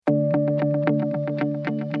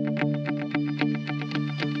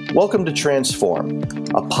Welcome to Transform,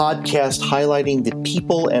 a podcast highlighting the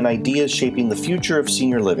people and ideas shaping the future of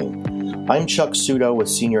senior living. I'm Chuck Sudo with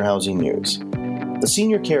Senior Housing News. The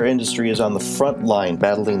senior care industry is on the front line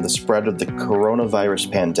battling the spread of the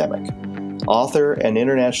coronavirus pandemic. Author and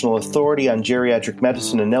international authority on geriatric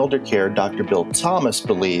medicine and elder care, Dr. Bill Thomas,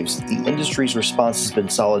 believes the industry's response has been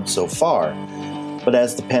solid so far. But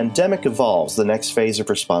as the pandemic evolves, the next phase of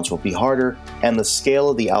response will be harder, and the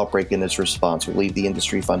scale of the outbreak in its response will leave the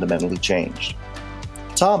industry fundamentally changed.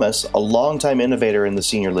 Thomas, a longtime innovator in the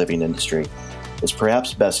senior living industry, is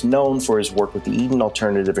perhaps best known for his work with the Eden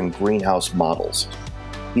Alternative and Greenhouse models.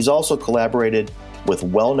 He's also collaborated with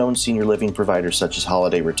well-known senior living providers such as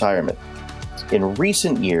Holiday Retirement. In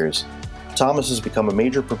recent years, Thomas has become a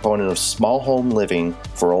major proponent of small home living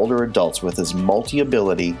for older adults with his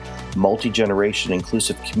multi-ability, multi-generation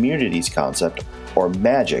inclusive communities concept, or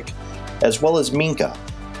MAGIC, as well as Minka,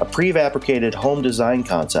 a prefabricated home design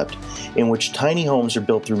concept in which tiny homes are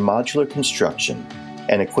built through modular construction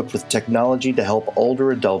and equipped with technology to help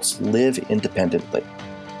older adults live independently.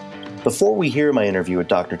 Before we hear my interview with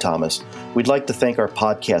Dr. Thomas, we'd like to thank our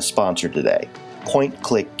podcast sponsor today, Point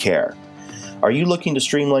Click Care. Are you looking to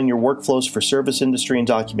streamline your workflows for service industry and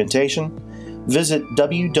documentation? Visit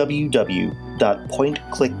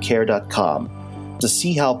www.pointclickcare.com to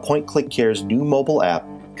see how Point Click Care's new mobile app,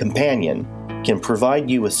 Companion, can provide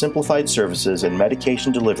you with simplified services and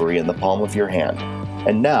medication delivery in the palm of your hand.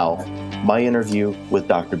 And now, my interview with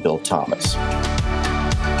Dr. Bill Thomas.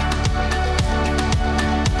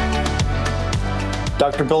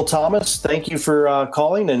 Dr. Bill Thomas, thank you for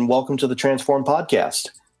calling and welcome to the Transform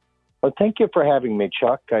podcast. Well, thank you for having me,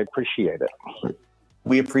 Chuck. I appreciate it.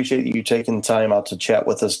 We appreciate you taking time out to chat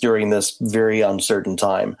with us during this very uncertain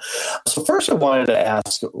time. So first, I wanted to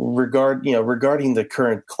ask regarding the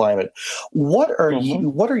current climate, what are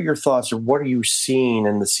your thoughts, or what are you seeing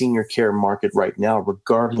in the senior care market right now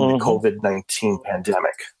regarding the COVID-19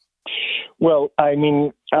 pandemic? Well, I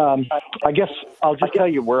guess I'll just tell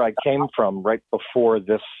you where I came from right before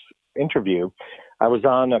this interview. I was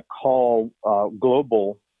on a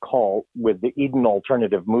global call with the Eden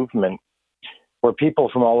Alternative movement, where people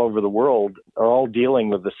from all over the world are all dealing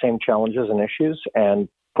with the same challenges and issues and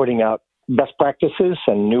putting out best practices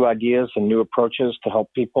and new ideas and new approaches to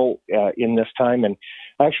help people in this time. And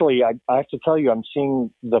actually, I have to tell you, I'm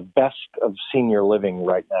seeing the best of senior living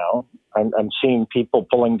right now. I'm seeing people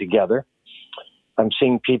pulling together. I'm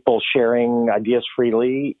seeing people sharing ideas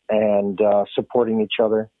freely and supporting each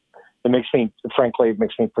other. It makes me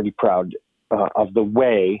pretty proud of the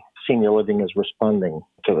way senior living is responding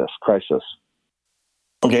to this crisis.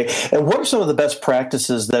 Okay, and what are some of the best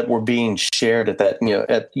practices that were being shared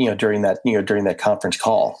during that conference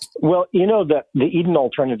call? Well, that the Eden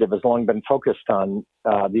Alternative has long been focused on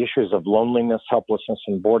the issues of loneliness, helplessness,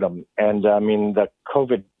 and boredom. And the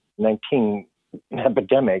COVID-19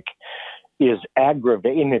 epidemic is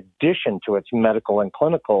aggravating, in addition to its medical and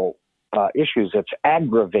clinical issues, it's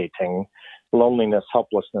aggravating loneliness,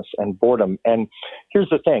 helplessness, and boredom. And here's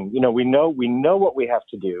the thing, we know what we have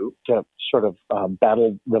to do to sort of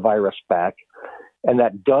battle the virus back, and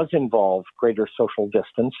that does involve greater social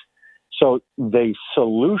distance. So the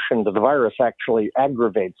solution to the virus actually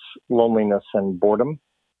aggravates loneliness and boredom.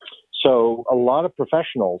 So a lot of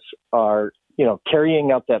professionals are,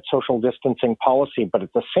 carrying out that social distancing policy, but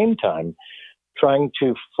at the same time, trying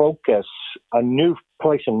to place a new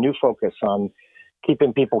focus on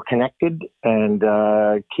keeping people connected and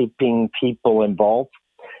keeping people involved.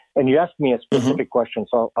 And you asked me a specific question,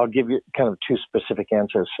 so I'll give you kind of two specific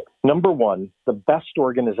answers. Number one, the best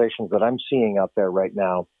organizations that I'm seeing out there right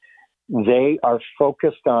now, they are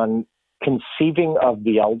focused on conceiving of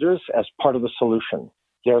the elders as part of the solution.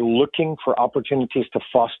 They're looking for opportunities to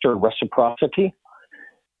foster reciprocity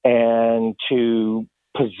and to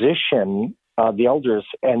position the elders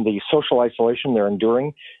and the social isolation they're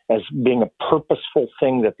enduring as being a purposeful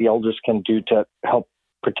thing that the elders can do to help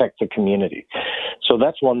protect the community. So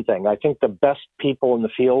that's one thing. I think the best people in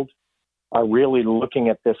the field are really looking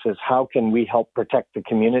at this as how can we help protect the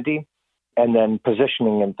community, and then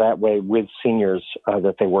positioning it that way with seniors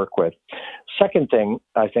that they work with. Second thing,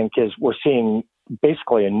 I think, is we're seeing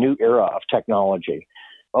basically a new era of technology.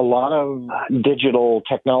 A lot of digital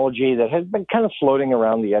technology that has been kind of floating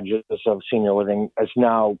around the edges of senior living is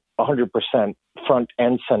now 100% front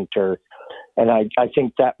and center. And I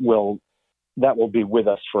think that will be with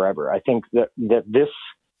us forever. I think that this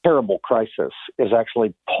terrible crisis is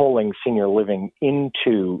actually pulling senior living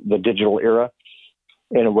into the digital era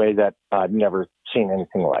in a way that I've never seen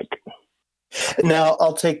anything like. Now,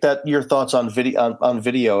 I'll take that your thoughts on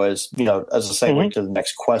video as as a segue to the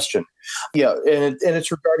next question. Yeah, and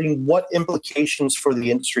it's regarding what implications for the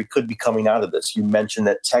industry could be coming out of this. You mentioned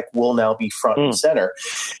that tech will now be front and center,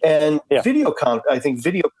 and I think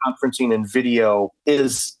video conferencing and video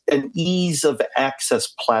is an ease of access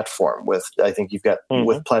platform. With I think you've got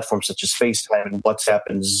with platforms such as FaceTime and WhatsApp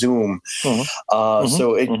and Zoom.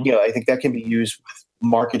 So I think that can be used with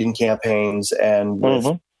marketing campaigns and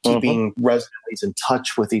with keeping residents in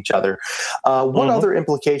touch with each other. What other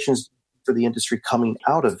implications for the industry coming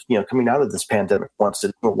out of this pandemic once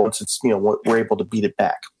it's we're able to beat it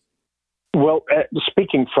back? Well,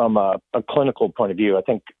 speaking from a clinical point of view, I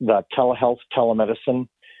think the telehealth, telemedicine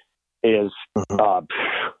is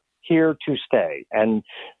here to stay. And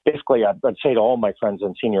basically, I'd say to all my friends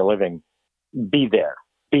in senior living, be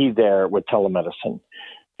there with telemedicine.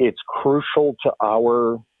 It's crucial to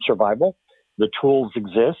our survival. The tools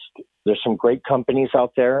exist. There's some great companies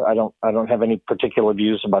out there. I don't have any particular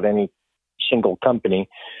views about any single company,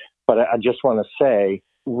 but I just want to say,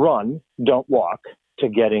 run, don't walk, to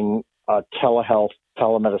getting a telehealth,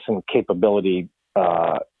 telemedicine capability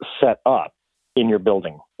set up in your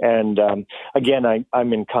building. And again,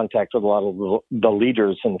 I'm in contact with a lot of the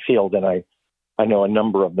leaders in the field, and I know a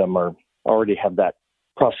number of them already have that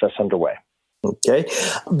process underway. Okay.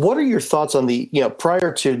 What are your thoughts on the,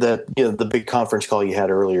 prior to the big conference call you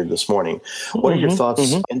had earlier this morning, what are your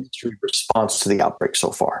thoughts on industry response to the outbreak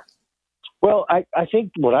so far? Well, I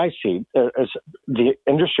think what I see is the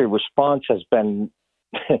industry response has been,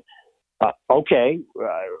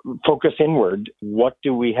 focus inward. What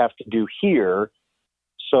do we have to do here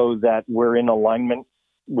so that we're in alignment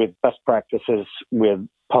with best practices, with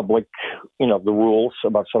public, the rules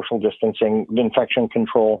about social distancing, infection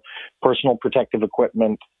control, personal protective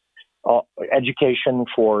equipment, education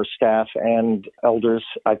for staff and elders.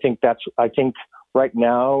 I think right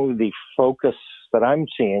now the focus that I'm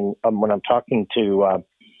seeing when I'm talking to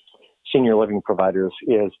senior living providers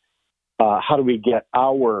is how do we get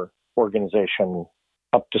our organization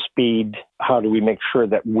up to speed? How do we make sure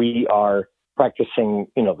that we are practicing,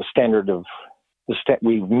 the standard of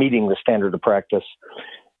we're meeting the standard of practice?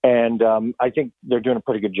 And I think they're doing a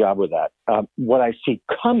pretty good job with that. What I see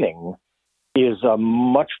coming is a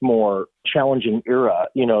much more challenging era.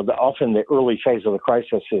 Often the early phase of the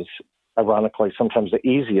crisis is, ironically, sometimes the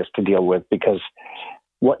easiest to deal with because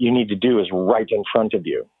what you need to do is right in front of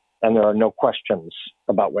you, and there are no questions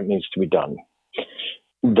about what needs to be done.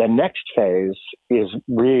 The next phase is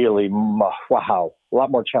really, a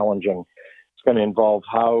lot more challenging. It's going to involve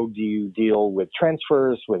how do you deal with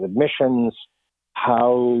transfers, with admissions,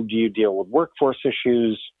 how do you deal with workforce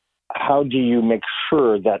issues? How do you make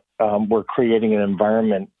sure that we're creating an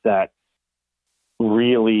environment that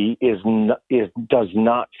really does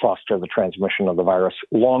not foster the transmission of the virus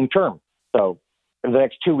long term? So in the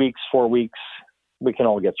next 2 weeks, 4 weeks, we can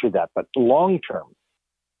all get through that. But long term,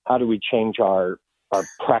 how do we change our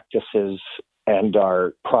practices and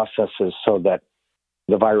our processes so that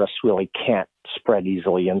the virus really can't spread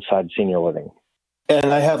easily inside senior living?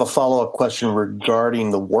 And I have a follow-up question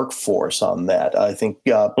regarding the workforce on that. I think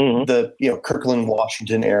the Kirkland,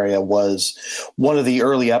 Washington area was one of the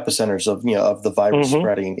early epicenters of the virus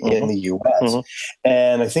spreading in the U.S.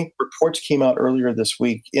 And I think reports came out earlier this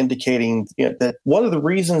week indicating that one of the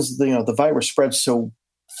reasons the virus spread so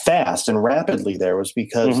fast and rapidly there was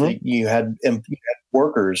because you had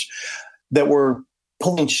workers that were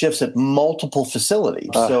pulling shifts at multiple facilities.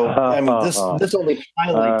 So, this only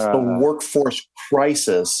highlights the workforce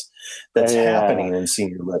crisis that's happening in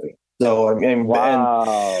senior living. So, and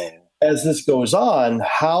as this goes on,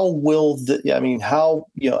 how will the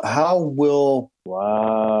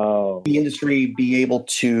industry be able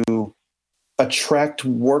to attract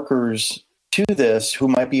workers to this who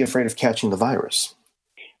might be afraid of catching the virus?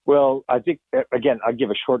 Well, I think, again, I'll give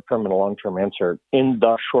a short-term and a long-term answer. In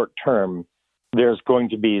the short term, there's going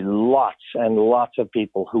to be lots and lots of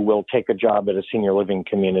people who will take a job at a senior living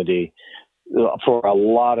community for a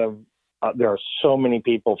lot of, there are so many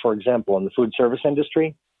people, for example, in the food service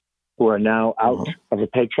industry who are now out of a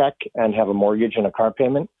paycheck and have a mortgage and a car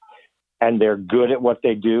payment. And they're good at what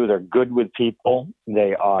they do. They're good with people.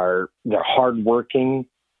 They're hardworking.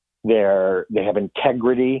 They have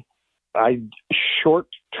integrity. Short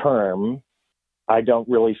term, I don't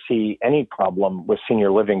really see any problem with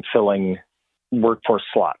senior living filling workforce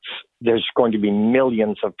slots. There's going to be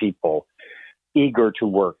millions of people eager to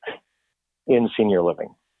work in senior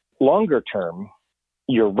living. Longer term,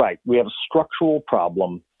 you're right. We have a structural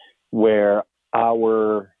problem where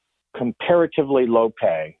our comparatively low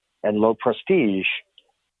pay and low prestige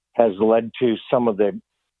has led to some of the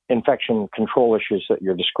infection control issues that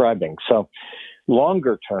you're describing. So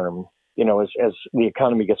longer term, as the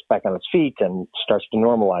economy gets back on its feet and starts to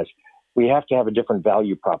normalize, we have to have a different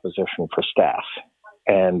value proposition for staff.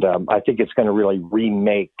 And I think it's going to really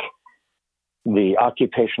remake the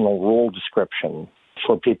occupational role description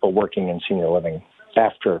for people working in senior living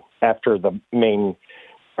after the main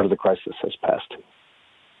part of the crisis has passed.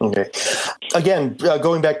 Okay. Again,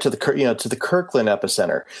 going back to the Kirkland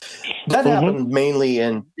epicenter, that happened mainly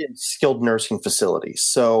in skilled nursing facilities.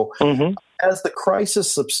 So, as the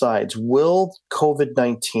crisis subsides, will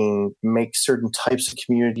COVID-19 make certain types of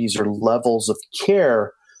communities or levels of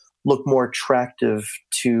care look more attractive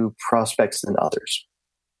to prospects than others?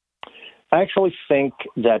 I actually think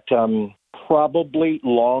that probably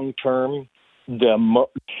long term, the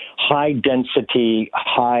high density,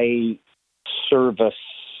 high service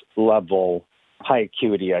level, high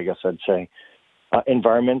acuity, I guess I'd say,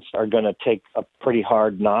 environments are going to take a pretty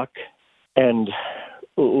hard knock, and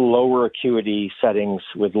lower acuity settings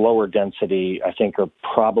with lower density, I think, are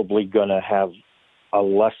probably going to have a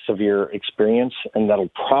less severe experience, and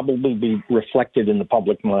that'll probably be reflected in the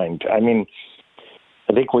public mind. I mean,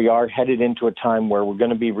 I think we are headed into a time where we're going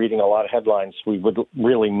to be reading a lot of headlines we would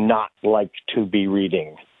really not like to be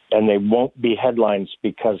reading. And they won't be headlines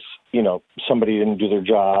because, somebody didn't do their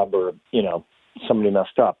job or, somebody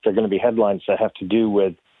messed up. They're going to be headlines that have to do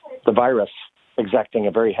with the virus exacting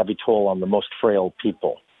a very heavy toll on the most frail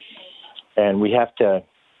people. And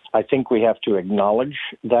I think we have to acknowledge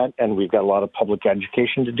that, and we've got a lot of public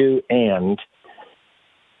education to do. And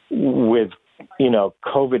with,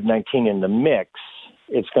 COVID-19 in the mix,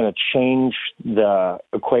 it's going to change the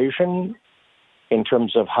equation in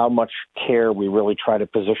terms of how much care we really try to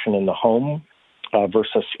position in the home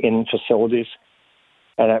versus in facilities.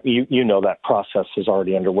 And you know that process is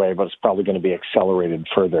already underway, but it's probably going to be accelerated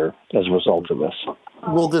further as a result of this.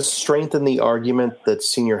 Will this strengthen the argument that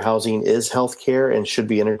senior housing is healthcare and should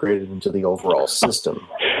be integrated into the overall system?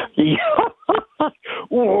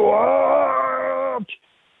 What?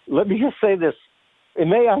 Let me just say this.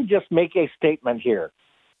 May I just make a statement here?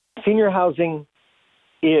 Senior housing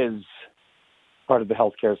is part of the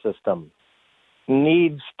healthcare system,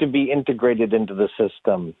 needs to be integrated into the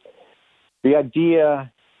system. The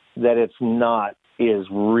idea that it's not is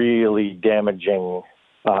really damaging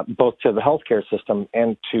both to the healthcare system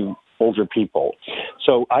and to older people.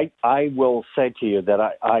 So I will say to you that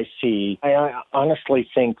I honestly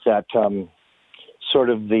think that sort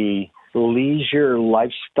of the leisure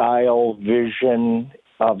lifestyle vision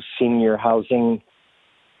of senior housing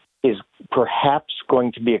is perhaps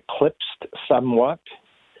going to be eclipsed somewhat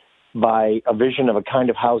by a vision of a kind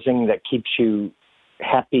of housing that keeps you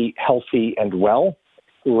happy, healthy, and well,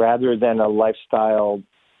 rather than a lifestyle,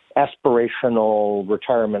 aspirational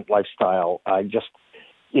retirement lifestyle.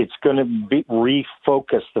 It's going to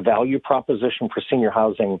refocus the value proposition for senior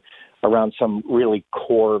housing around some really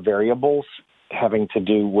core variables having to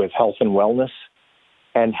do with health and wellness.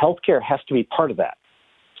 And healthcare has to be part of that.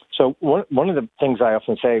 So one of the things I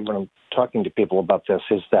often say when I'm talking to people about this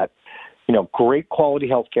is that, great quality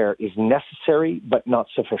healthcare is necessary but not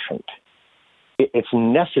sufficient. It's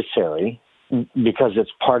necessary because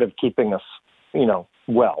it's part of keeping us,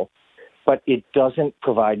 well, but it doesn't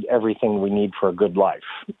provide everything we need for a good life.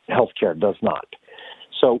 Healthcare does not.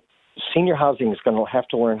 So senior housing is going to have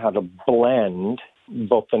to learn how to blend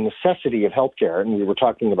both the necessity of healthcare, and we were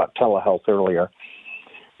talking about telehealth earlier,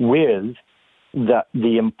 with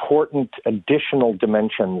the important additional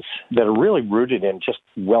dimensions that are really rooted in just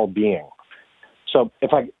well-being. So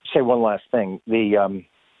if I say one last thing,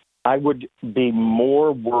 I would be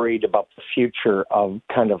more worried about the future of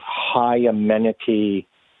kind of high amenity,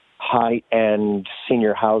 high-end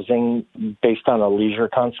senior housing based on a leisure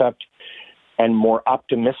concept, and more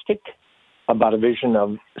optimistic about a vision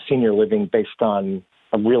of senior living based on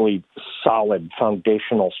a really solid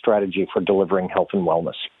foundational strategy for delivering health and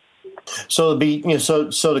wellness. So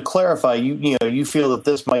to clarify, you feel that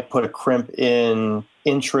this might put a crimp in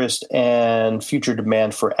interest and future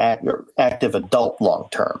demand for active adult long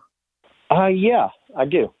term. Yeah, I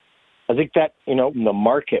do. I think that the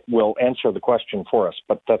market will answer the question for us,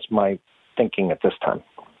 but that's my thinking at this time.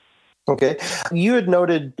 Okay, you had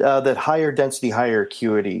noted that higher density, higher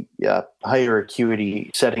acuity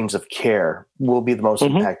settings of care will be the most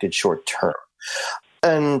impacted short term.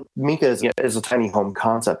 And Mika is a tiny home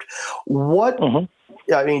concept. Do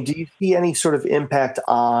you see any sort of impact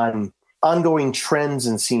on ongoing trends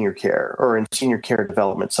in senior care or in senior care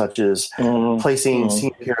development, such as placing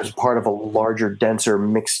senior care as part of a larger, denser,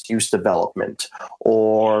 mixed-use development,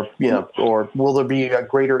 or will there be a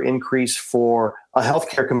greater increase for a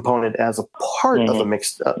healthcare component as a part of a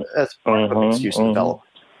mixed-use development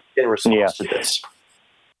in response to this?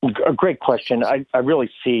 A great question. I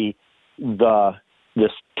really see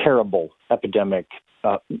this terrible epidemic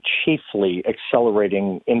chiefly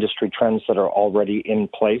accelerating industry trends that are already in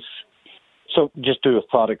place. So just do a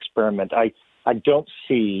thought experiment. I don't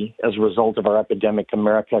see, as a result of our epidemic,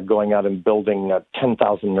 America going out and building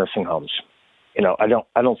 10,000 nursing homes. I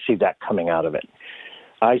don't see that coming out of it.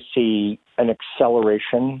 I see an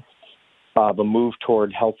acceleration of a move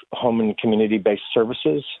toward health, home, and community-based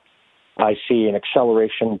services. I see an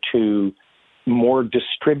acceleration to more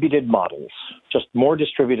distributed models, just more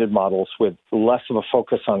distributed models with less of a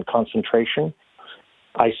focus on concentration.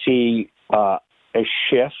 I see a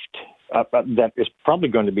shift that is probably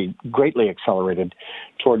going to be greatly accelerated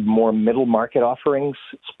toward more middle market offerings,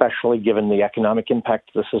 especially given the economic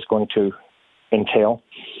impact this is going to entail.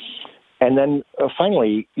 And then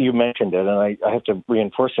finally, you mentioned it, and I have to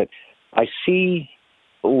reinforce it. I see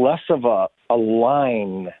less of a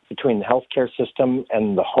line between the healthcare system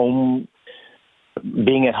and the home,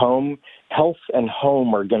 being at home. Health and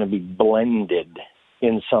home are going to be blended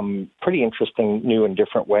in some pretty interesting new and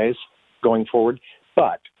different ways going forward.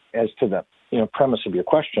 But as to the premise of your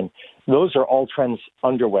question, those are all trends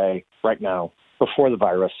underway right now. Before the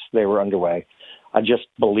virus, they were underway. I just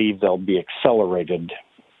believe they'll be accelerated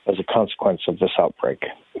as a consequence of this outbreak.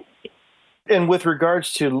 And with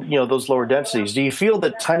regards to those lower densities, do you feel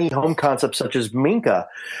that tiny home concepts such as Minka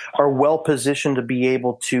are well positioned to be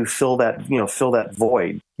able to fill that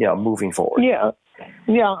void moving forward? Yeah,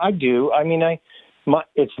 I do. I mean,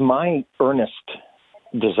 it's my earnest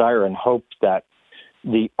desire and hope that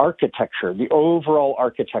the overall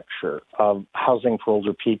architecture of housing for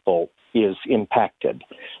older people is impacted.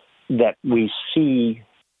 That we see.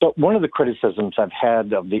 But one of the criticisms I've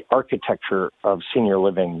had of the architecture of senior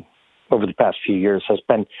living over the past few years has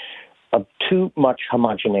been too much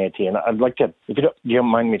homogeneity. And I'd like to, if you don't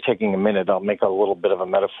mind me taking a minute, I'll make a little bit of a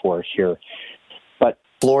metaphor here. But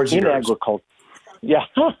in agriculture,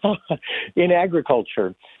 in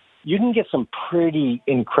agriculture, you can get some pretty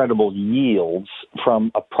incredible yields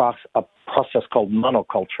from a process called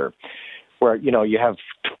monoculture, where you have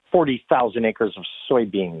 40,000 acres of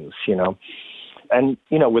soybeans, and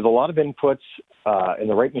with a lot of inputs and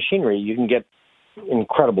the right machinery, you can get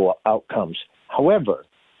incredible outcomes. However,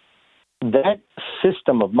 that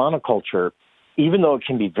system of monoculture, even though it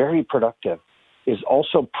can be very productive, is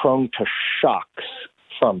also prone to shocks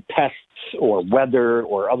from pests or weather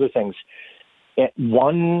or other things.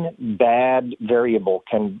 One bad variable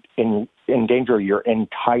can endanger your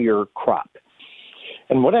entire crop.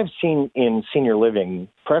 And what I've seen in senior living,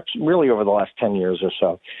 perhaps really over the last 10 years or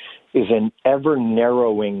so, is an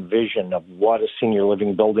ever-narrowing vision of what a senior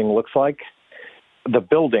living building looks like. The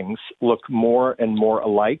buildings look more and more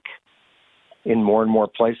alike in more and more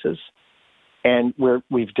places. And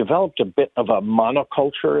we've developed a bit of a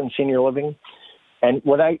monoculture in senior living. And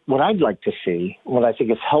what I'd like to see, what I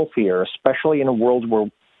think is healthier, especially in a world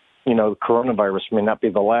where, the coronavirus may not be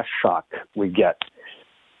the last shock we get,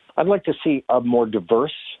 I'd like to see a more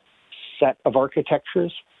diverse set of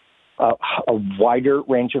architectures, a wider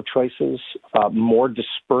range of choices, more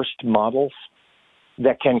dispersed models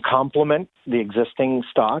that can complement the existing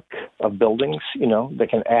stock of buildings, that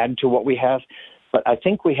can add to what we have. But I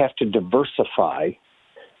think we have to diversify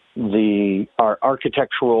our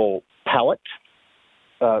architectural palette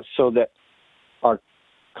so that our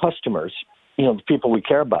customers, the people we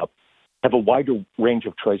care about, have a wider range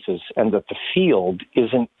of choices, and that the field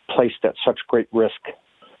isn't placed at such great risk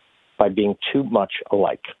by being too much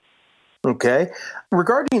alike. Okay.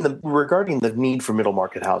 Regarding the need for middle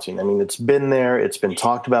market housing, I mean, it's been there. It's been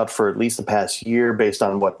talked about for at least the past year, based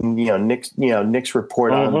on what Nick's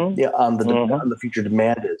report on the future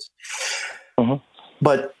demand is. Mm-hmm.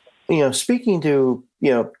 But speaking to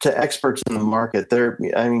experts in the market,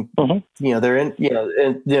 the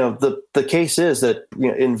case is that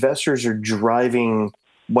investors are driving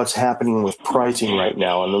what's happening with pricing right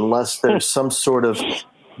now, and unless there's some sort of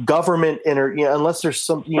government unless there's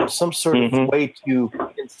some sort of way to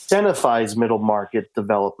incentivize middle market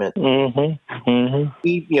development,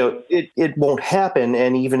 it won't happen.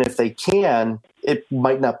 And even if they can, it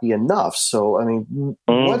might not be enough. So, I mean,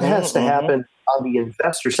 what has to happen on the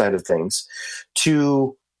investor side of things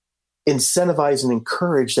to incentivize and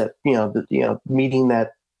encourage that, meeting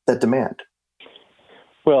that demand?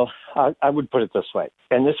 Well, I would put it this way,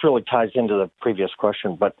 and this really ties into the previous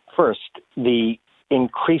question. But first, the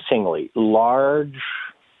increasingly large,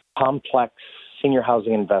 complex senior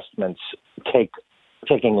housing investments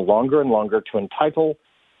taking longer and longer to entitle,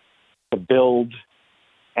 to build,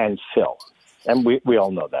 and fill. And we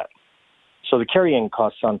all know that. So the carrying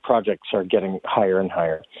costs on projects are getting higher and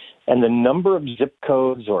higher. And the number of zip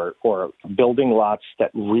codes or building lots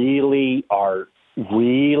that really are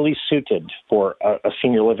really suited for a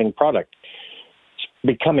senior living product,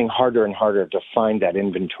 it's becoming harder and harder to find that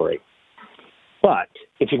inventory. But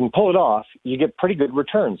if you can pull it off, you get pretty good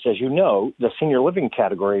returns. As you know, the senior living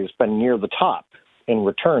category has been near the top in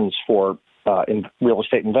returns for in real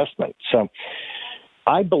estate investment. So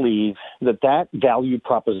I believe that value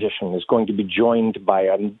proposition is going to be joined by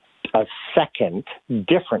a second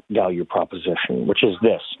different value proposition, which is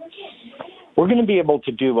this. We're going to be able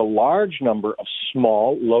to do a large number of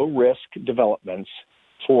small, low-risk developments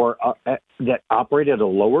that operate at a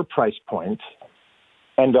lower price point.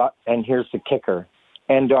 And here's the kicker.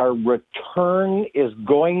 And our return is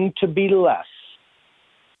going to be less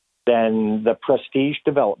than the prestige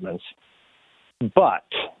developments. But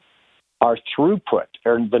our throughput,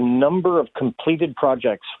 or the number of completed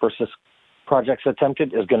projects versus projects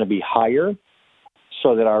attempted, is going to be higher,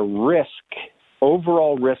 so that our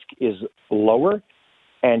overall risk is lower,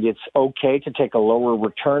 and it's okay to take a lower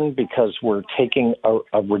return because we're taking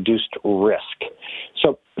a reduced risk.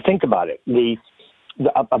 So think about it.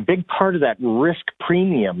 A big part of that risk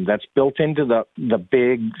premium that's built into the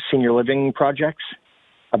big senior living projects,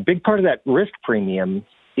 a big part of that risk premium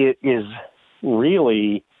is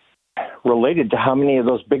really related to how many of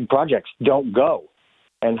those big projects don't go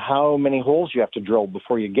and how many holes you have to drill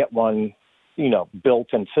before you get one, built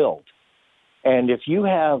and filled. And if you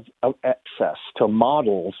have access to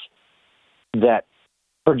models that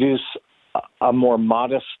produce a more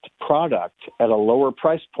modest product at a lower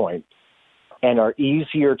price point and are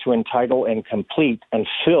easier to entitle and complete and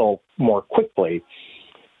fill more quickly,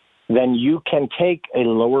 then you can take a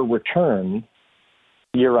lower return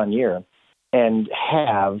year on year and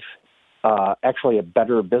have actually a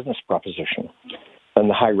better business proposition than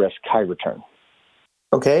the high risk, high return.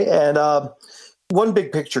 Okay. And one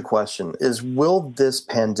big picture question is, will this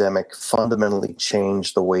pandemic fundamentally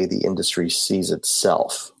change the way the industry sees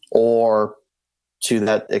itself? Or to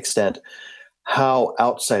that extent, how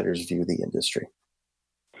outsiders view the industry?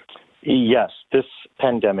 Yes, this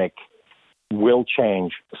pandemic will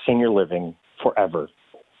change senior living forever.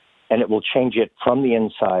 And it will change it from the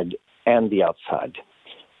inside and the outside.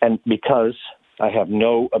 And because I have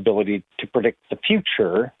no ability to predict the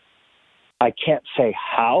future, I can't say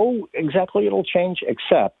how exactly it'll change,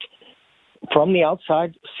 except from the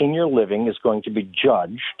outside, senior living is going to be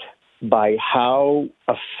judged by how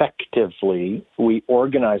effectively we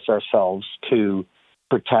organize ourselves to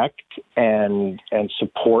protect and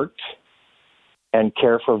support and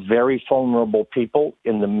care for very vulnerable people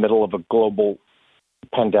in the middle of a global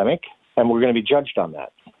pandemic. And we're going to be judged on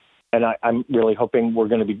that. And I'm really hoping we're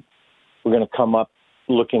going to come up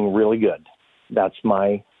looking really good. That's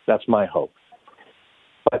my hope.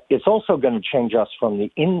 But it's also going to change us from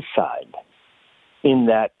the inside, in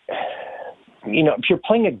that, if you're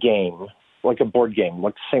playing a game, like a board game,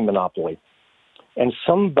 like say Monopoly, and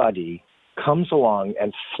somebody comes along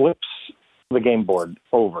and flips the game board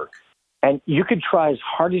over, and you could try as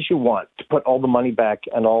hard as you want to put all the money back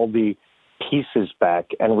and all the pieces back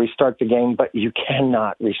and restart the game, but you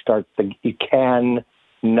cannot restart the game.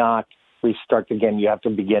 You have to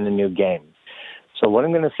begin a new game. So what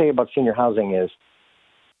I'm going to say about senior housing is,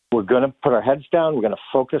 we're going to put our heads down. We're going to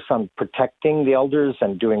focus on protecting the elders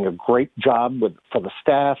and doing a great job for the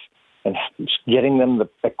staff and getting them the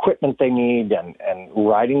equipment they need and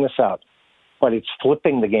riding this out. But it's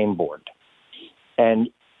flipping the game board. And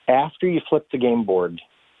after you flip the game board,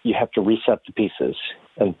 you have to reset the pieces.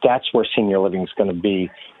 And that's where senior living is going to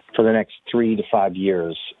be for the next 3 to 5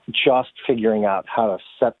 years, just figuring out how to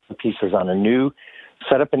set the pieces on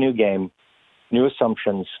set up a new game, new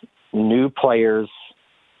assumptions, new players,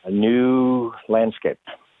 a new landscape.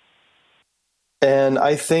 And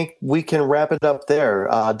I think we can wrap it up there.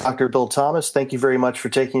 Dr. Bill Thomas, thank you very much for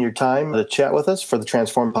taking your time to chat with us for the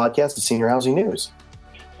Transform podcast of Senior Housing News.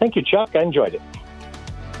 Thank you, Chuck. I enjoyed it.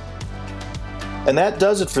 And that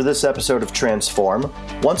does it for this episode of Transform.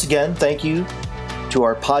 Once again, thank you to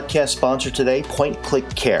our podcast sponsor today, Point Click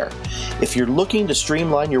Care. If you're looking to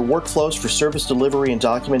streamline your workflows for service delivery and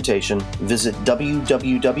documentation, visit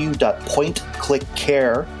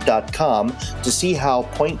www.pointclickcare.com to see how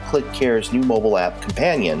Point Click Care's new mobile app,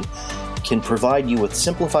 Companion, can provide you with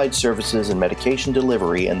simplified services and medication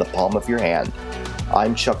delivery in the palm of your hand.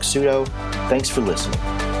 I'm Chuck Sudo. Thanks for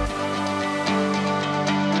listening.